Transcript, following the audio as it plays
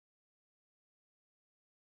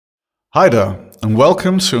Hi there, and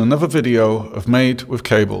welcome to another video of Made with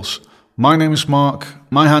Cables. My name is Mark,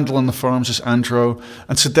 my handle on the forums is Andro,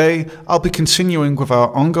 and today I'll be continuing with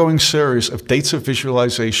our ongoing series of data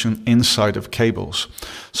visualization inside of cables.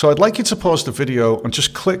 So I'd like you to pause the video and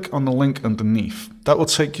just click on the link underneath. That will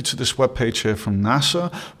take you to this webpage here from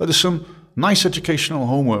NASA, where there's some nice educational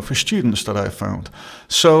homework for students that I found.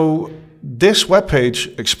 So this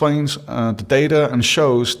webpage explains the data and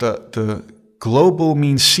shows that the global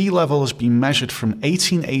mean sea level has been measured from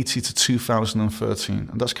 1880 to 2013,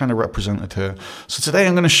 and that's kind of represented here. So today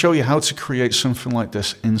I'm going to show you how to create something like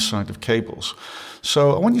this inside of cables.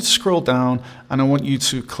 So I want you to scroll down and I want you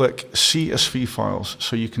to click CSV files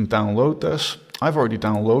so you can download this. I've already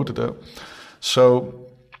downloaded it.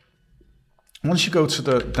 So once you go to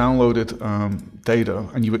the downloaded data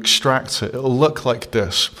and you extract it, it'll look like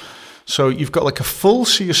this. So you've got like a full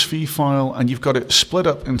CSV file and you've got it split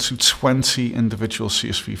up into 20 individual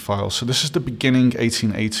CSV files. So this is the beginning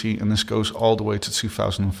 1880 and this goes all the way to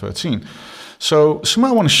 2013. So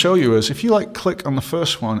something I want to show you is if you click on the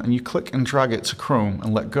first one and you click and drag it to Chrome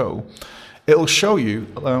and let go, it'll show you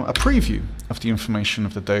a preview of the information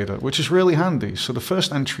of the data, which is really handy. So the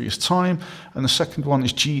first entry is time and the second one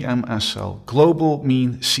is GMSL, global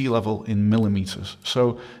mean sea level in millimeters.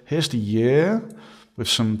 So here's the year with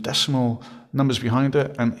some decimal numbers behind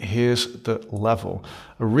it, and here's the level.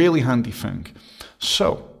 A really handy thing.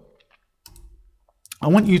 So I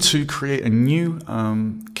want you to create a new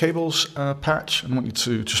cables patch, and I want you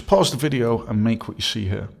to just pause the video and make what you see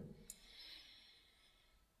here.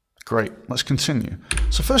 Great, let's continue.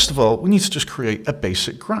 So first of all, we need to just create a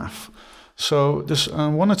basic graph. So there's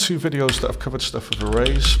one or two videos that I've covered stuff with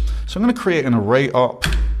arrays. So I'm going to create an array op,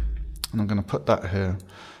 and I'm going to put that here.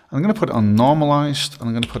 I'm going to put it on normalized, and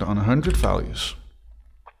I'm going to put it on 100 values.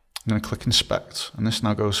 I'm going to click inspect, and this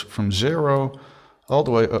now goes from 0 all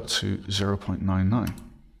the way up to 0.99.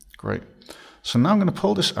 Great. So now I'm going to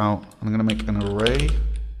pull this out, and I'm going to make an array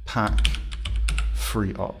pack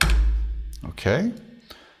free op. Okay.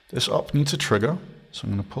 This op needs a trigger, so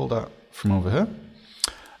I'm going to pull that from over here.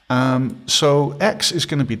 So X is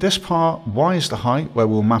going to be this part, Y is the height where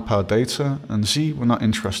we'll map our data, and Z we're not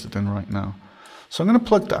interested in right now. So I'm going to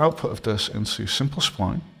plug the output of this into simple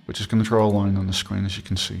spline, which is going to draw a line on the screen, as you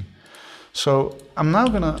can see. So I'm now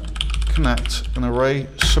going to connect an array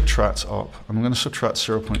subtract op. I'm going to subtract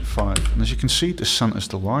 0.5. And as you can see, this centers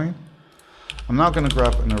the line. I'm now going to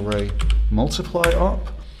grab an array multiply op,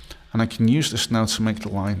 and I can use this now to make the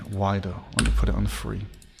line wider. I'm going to put it on 3.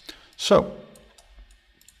 So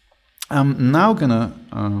I'm now going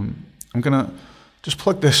to just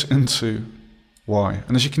plug this into Y.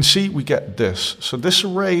 And as you can see, we get this. So this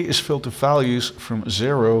array is filled with values from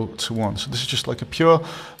 0 to 1. So this is just like a pure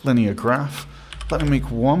linear graph. Let me make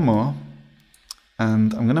one more.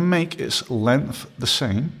 And I'm going to make its length the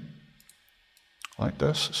same, like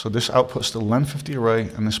this. So this outputs the length of the array,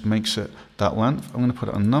 and this makes it that length. I'm going to put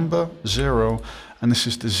it on number, 0, and this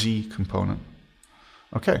is the Z component.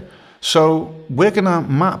 Okay, so we're going to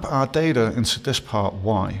map our data into this part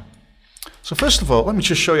Y. So first of all, let me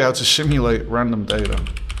just show you how to simulate random data.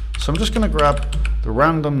 So I'm just going to grab the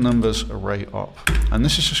random numbers array op, and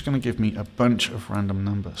this is just going to give me a bunch of random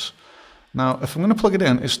numbers. Now, if I'm going to plug it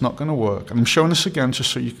in, it's not going to work. And I'm showing this again just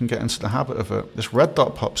so you can get into the habit of it. This red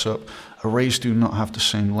dot pops up. Arrays do not have the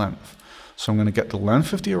same length. So I'm going to get the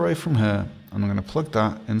length of the array from here, and I'm going to plug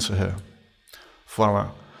that into here.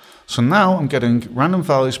 Voila. So now I'm getting random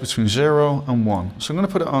values between 0 and 1. So I'm going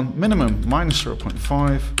to put it on minimum minus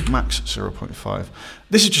 0.5, max 0.5.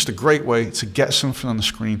 This is just a great way to get something on the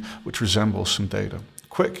screen which resembles some data.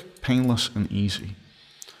 Quick, painless, and easy.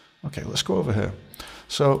 Okay, let's go over here.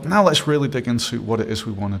 So now let's really dig into what it is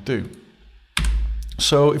we want to do.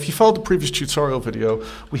 So if you followed the previous tutorial video,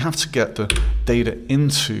 we have to get the data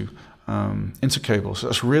into cables. So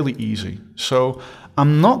that's really easy. So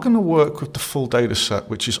I'm not going to work with the full data set,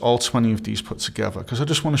 which is all 20 of these put together, because I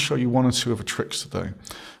just want to show you one or two of the tricks today.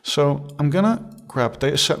 So I'm going to grab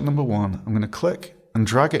data set number 1. I'm going to click and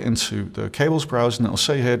drag it into the cables browser, and it'll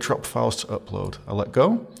say here, drop files to upload. I let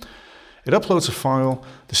go. It uploads a file,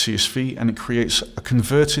 the CSV, and it creates a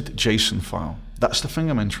converted JSON file. That's the thing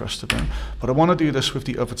I'm interested in. But I want to do this with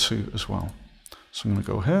the other two as well. So I'm going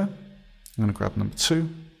to go here. I'm going to grab number 2.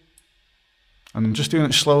 And I'm just doing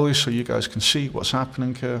it slowly so you guys can see what's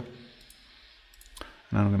happening here.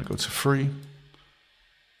 And then I'm going to go to 3.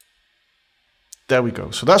 There we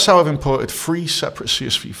go. So that's how I've imported 3 separate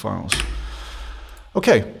CSV files.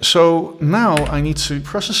 Okay, so now I need to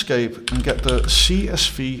press escape and get the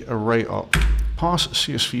CSV array op. Parse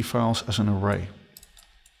CSV files as an array.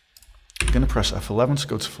 I'm going to press F11 to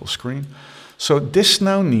go to full screen. So this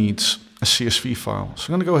now needs a CSV file. So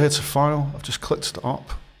I'm going to go here to File. I've just clicked the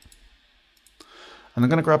op. And I'm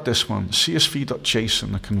going to grab this one,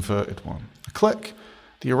 csv.json, the converted one. I click.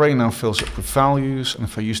 The array now fills up with values. And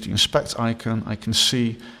if I use the inspect icon, I can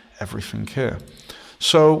see everything here.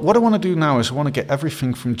 So what I want to do now is I want to get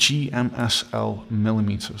everything from GMSL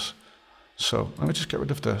millimeters. So let me just get rid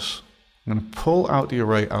of this. I'm going to pull out the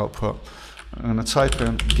array output. I'm going to type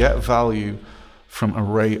in get value from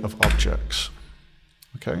array of objects.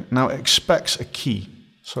 Okay, now it expects a key.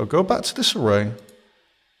 So go back to this array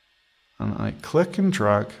and I click and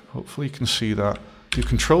drag. Hopefully you can see that. Do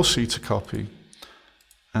Control-C to copy.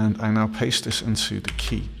 And I now paste this into the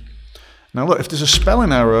key. Now look, if there's a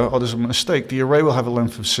spelling error or there's a mistake, the array will have a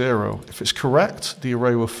length of 0. If it's correct, the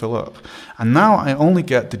array will fill up. And now I only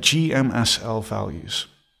get the GMSL values.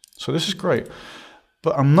 So this is great.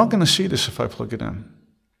 But I'm not going to see this if I plug it in.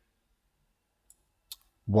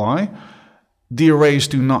 Why? The arrays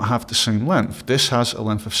do not have the same length. This has a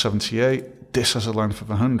length of 78. This has a length of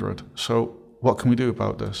 100. So what can we do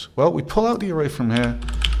about this? Well, we pull out the array from here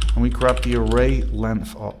and we grab the array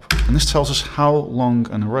length op. And this tells us how long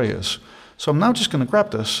an array is. So I'm now just going to grab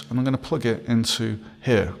this and I'm going to plug it into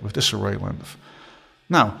here with this array length.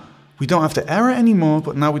 Now, we don't have the error anymore,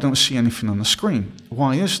 but now we don't see anything on the screen.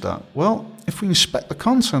 Why is that? Well, if we inspect the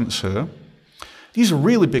contents here, these are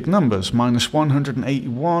really big numbers, minus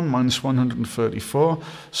 181, minus 134.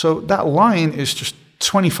 So that line is just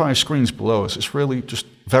 25 screens below us. It's really just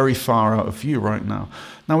very far out of view right now.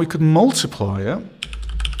 Now we could multiply it.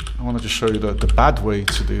 I want to just show you the bad way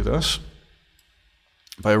to do this.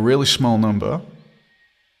 By a really small number.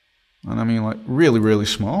 And I mean like really, really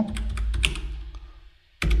small.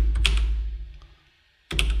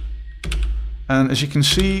 And as you can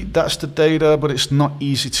see, that's the data, but it's not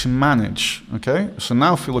easy to manage, okay? So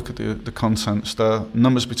now if we look at the contents, there are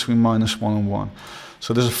numbers between -1 and 1.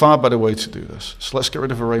 So there's a far better way to do this. So let's get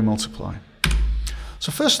rid of array multiply.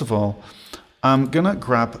 So first of all, I'm gonna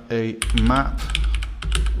grab a map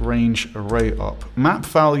range array op. Map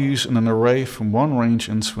values in an array from one range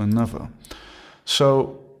into another.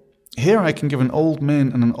 So here I can give an old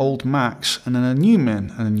min and an old max, and then a new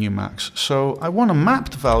min and a new max. So I want to map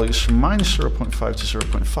the values from -0.5 to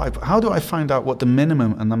 0.5, but how do I find out what the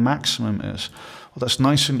minimum and the maximum is? Well, that's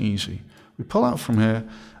nice and easy. We pull out from here,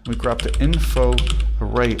 and we grab the info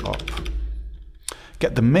array op.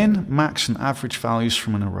 Get the min, max, and average values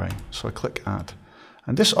from an array. So I click add.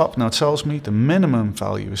 And this op now tells me the minimum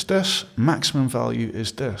value is this, maximum value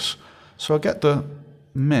is this. So I get the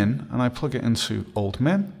min, and I plug it into old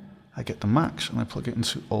min. I get the max and I plug it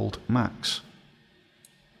into old max.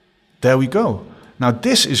 There we go. Now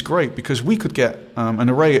this is great because we could get an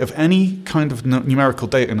array of any kind of numerical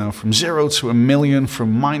data now from 0 to 1,000,000,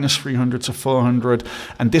 from -300 to 400,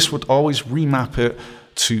 and this would always remap it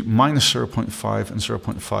to -0.5 and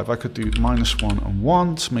 0.5. I could do -1 and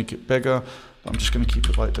 1 to make it bigger, but I'm just going to keep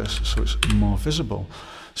it like this so it's more visible.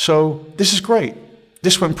 So this is great.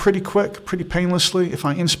 This went pretty quick, pretty painlessly. If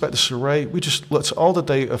I inspect this array, we just looked at all the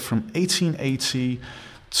data from 1880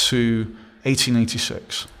 to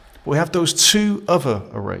 1886. But we have those two other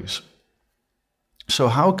arrays. So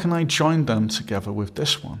how can I join them together with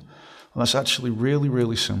this one? Well, that's actually really,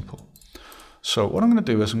 really simple. So what I'm going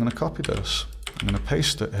to do is I'm going to copy this. I'm going to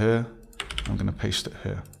paste it here. I'm going to paste it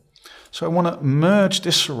here. So I want to merge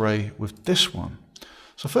this array with this one.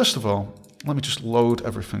 So first of all, let me just load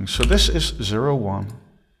everything. So this is 01,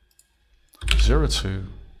 02,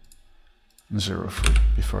 and 03,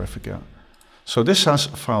 before I forget. So this has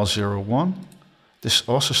file 01. This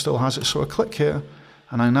also still has it. So I click here,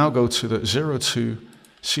 and I now go to the 02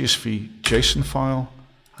 CSV JSON file.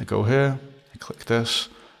 I go here, I click this,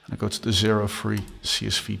 and I go to the 03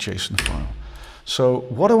 CSV JSON file. So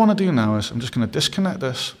what I want to do now is I'm just going to disconnect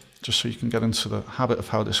this, just so you can get into the habit of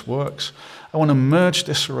how this works. I want to merge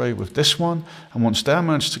this array with this one, and once they're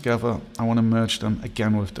merged together, I want to merge them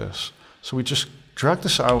again with this. So we just drag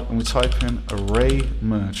this out and we type in array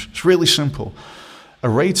merge. It's really simple.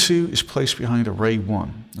 Array 2 is placed behind array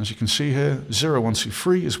 1. As you can see here, 0, 1, 2,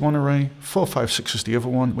 3 is one array, 4, 5, 6 is the other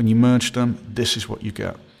one. When you merge them, this is what you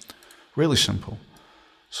get. Really simple.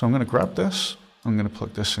 So I'm going to grab this, I'm going to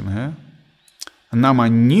plug this in here. And now my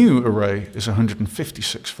new array is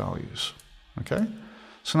 156 values, okay?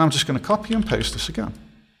 So now I'm just going to copy and paste this again.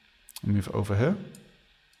 I'll move it over here.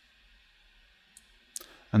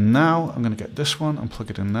 And now I'm going to get this one and plug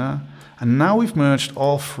it in there. And now we've merged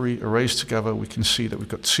all three arrays together. We can see that we've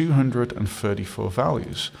got 234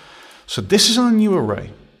 values. So this is our new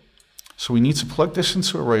array. So we need to plug this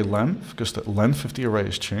into array length because the length of the array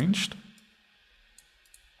has changed.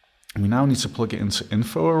 And we now need to plug it into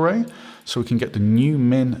info array so we can get the new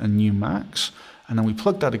min and new max. And then we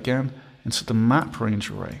plug that again into the map range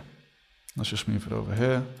array. Let's just move it over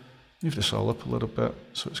here. Move this all up a little bit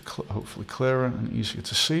so it's hopefully clearer and easier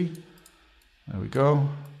to see. There we go.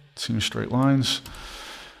 2 straight lines.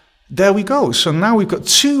 There we go. So now we've got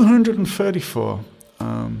 234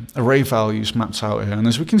 array values mapped out here. And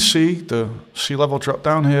as we can see, the sea level dropped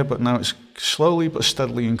down here, but now it's slowly but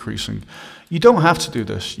steadily increasing. You don't have to do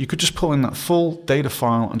this. You could just pull in that full data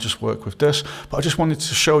file and just work with this. But I just wanted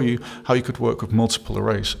to show you how you could work with multiple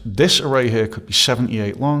arrays. This array here could be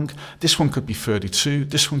 78 long. This one could be 32.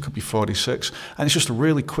 This one could be 46. And it's just a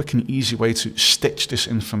really quick and easy way to stitch this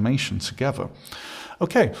information together.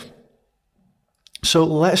 Okay. So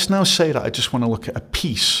let's now say that I just want to look at a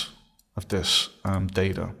piece of this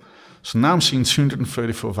data. So now I'm seeing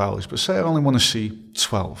 234 values, but say I only want to see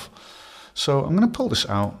 12. So I'm going to pull this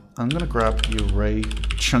out. I'm going to grab the array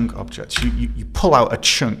chunk object. You pull out a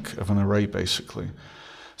chunk of an array, basically.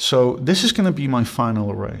 So this is going to be my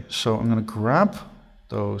final array. So I'm going to grab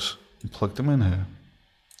those and plug them in here.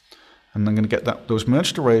 And I'm going to get those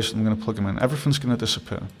merged arrays, and I'm going to plug them in. Everything's going to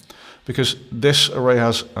disappear because this array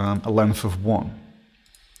has a length of 1.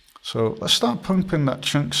 So let's start pumping that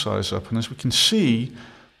chunk size up. And as we can see,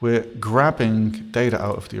 we're grabbing data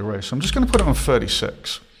out of the array. So I'm just going to put it on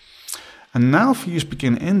 36. And now if we use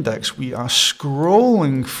begin index, we are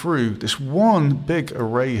scrolling through this one big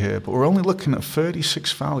array here, but we're only looking at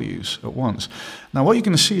 36 values at once. Now what you're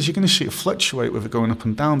going to see is you're going to see it fluctuate with it going up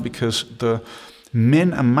and down because the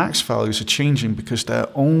min and max values are changing because they're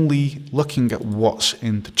only looking at what's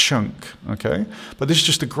in the chunk, okay? But this is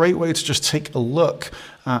just a great way to just take a look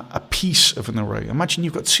at a piece of an array. Imagine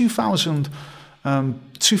you've got 2,000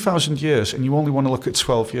 years and you only want to look at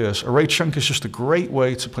 12 years. Array chunk is just a great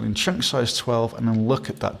way to put in chunk size 12 and then look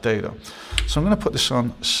at that data. So I'm going to put this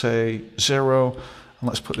on, say, 0, and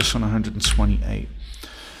let's put this on 128.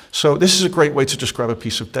 So this is a great way to just grab a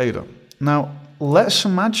piece of data. Now, let's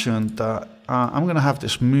imagine that I'm going to have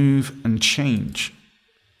this move and change.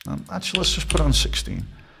 Actually, let's just put it on 16.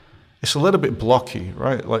 It's a little bit blocky,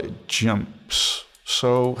 right? Like it jumps.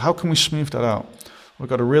 So how can we smooth that out? We've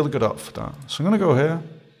got a really good op for that. So I'm going to go here.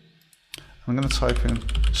 I'm going to type in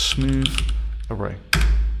smooth array.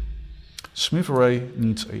 Smooth array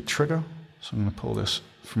needs a trigger. So I'm going to pull this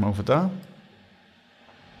from over there.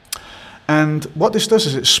 And what this does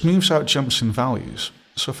is it smooths out jumps in values.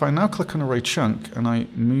 So if I now click on array chunk and I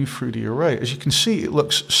move through the array, as you can see, it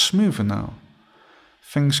looks smoother now.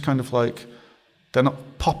 Things kind of like, they're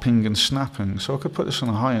not popping and snapping. So I could put this on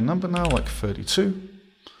a higher number now, like 32.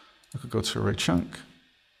 I could go to array chunk.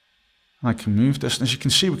 And I can move this. And as you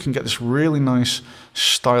can see, we can get this really nice,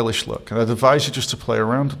 stylish look. And I'd advise you just to play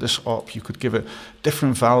around with this op. You could give it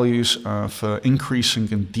different values for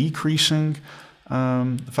increasing and decreasing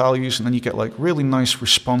values, and then you get like really nice,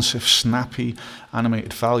 responsive, snappy,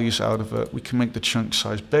 animated values out of it. We can make the chunk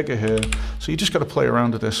size bigger here. So you just got to play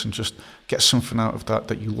around with this and just get something out of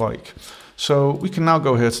that you like. So we can now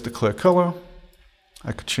go here to the clear color.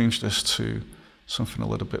 I could change this to something a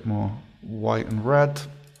little bit more white and red.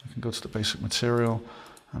 I can go to the basic material,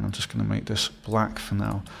 and I'm just going to make this black for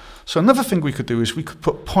now. So another thing we could do is we could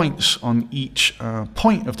put points on each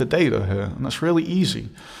point of the data here, and that's really easy.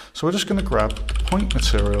 So we're just going to grab the point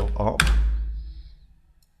material op,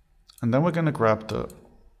 and then we're going to grab the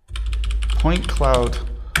point cloud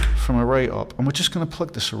from array op, and we're just going to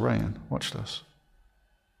plug this array in. Watch this.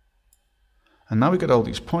 And now we get all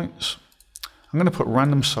these points. I'm going to put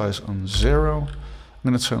random size on 0. I'm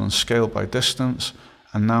going to turn on scale by distance,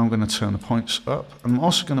 and now I'm going to turn the points up. I'm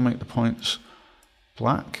also going to make the points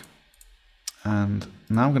black, and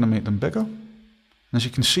now I'm going to make them bigger. And as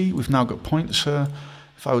you can see, we've now got points here.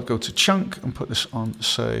 If I would go to chunk and put this on,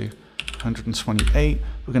 say, 128,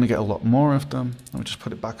 we're going to get a lot more of them. Let me just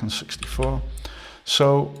put it back on 64.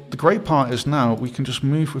 So the great part is now we can just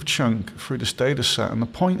move with chunk through this data set, and the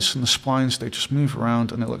points and the splines, they just move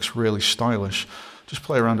around and it looks really stylish. Just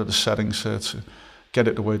play around with the settings here to get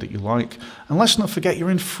it the way that you like. And let's not forget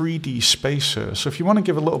you're in 3D space here. So if you want to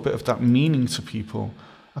give a little bit of that meaning to people,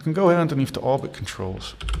 I can go here underneath the orbit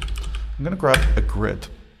controls. I'm going to grab a grid.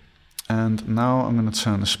 And now I'm going to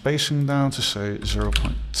turn the spacing down to say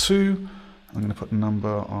 0.2. I'm going to put a number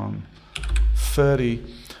on 30.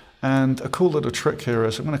 And a cool little trick here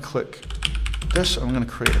is I'm going to click this, I'm going to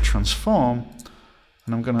create a transform,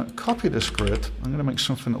 and I'm going to copy this grid. I'm going to make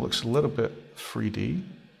something that looks a little bit 3D.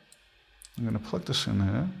 I'm going to plug this in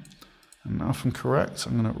here, and now if I'm correct,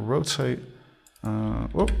 I'm going to rotate, I'm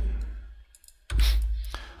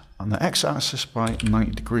on the x-axis by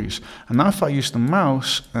 90 degrees. And now if I use the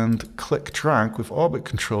mouse and click drag with orbit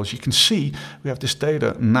controls, you can see we have this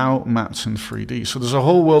data now mapped in 3D. So there's a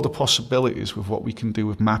whole world of possibilities with what we can do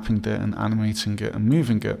with mapping data and animating it and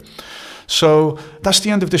moving it. So that's the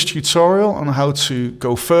end of this tutorial on how to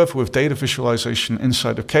go further with data visualization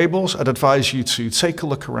inside of cables. I'd advise you to take a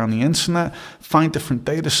look around the internet, find different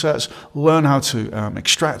data sets, learn how to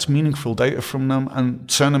extract meaningful data from them and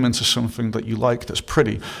turn them into something that you like that's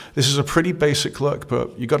pretty. This is a pretty basic look,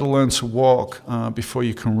 but you got to learn to walk before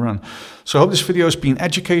you can run. So I hope this video has been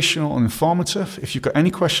educational and informative. If you've got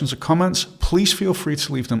any questions or comments, please feel free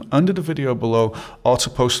to leave them under the video below or to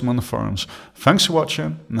post them on the forums. Thanks for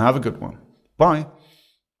watching and have a good one. Bye.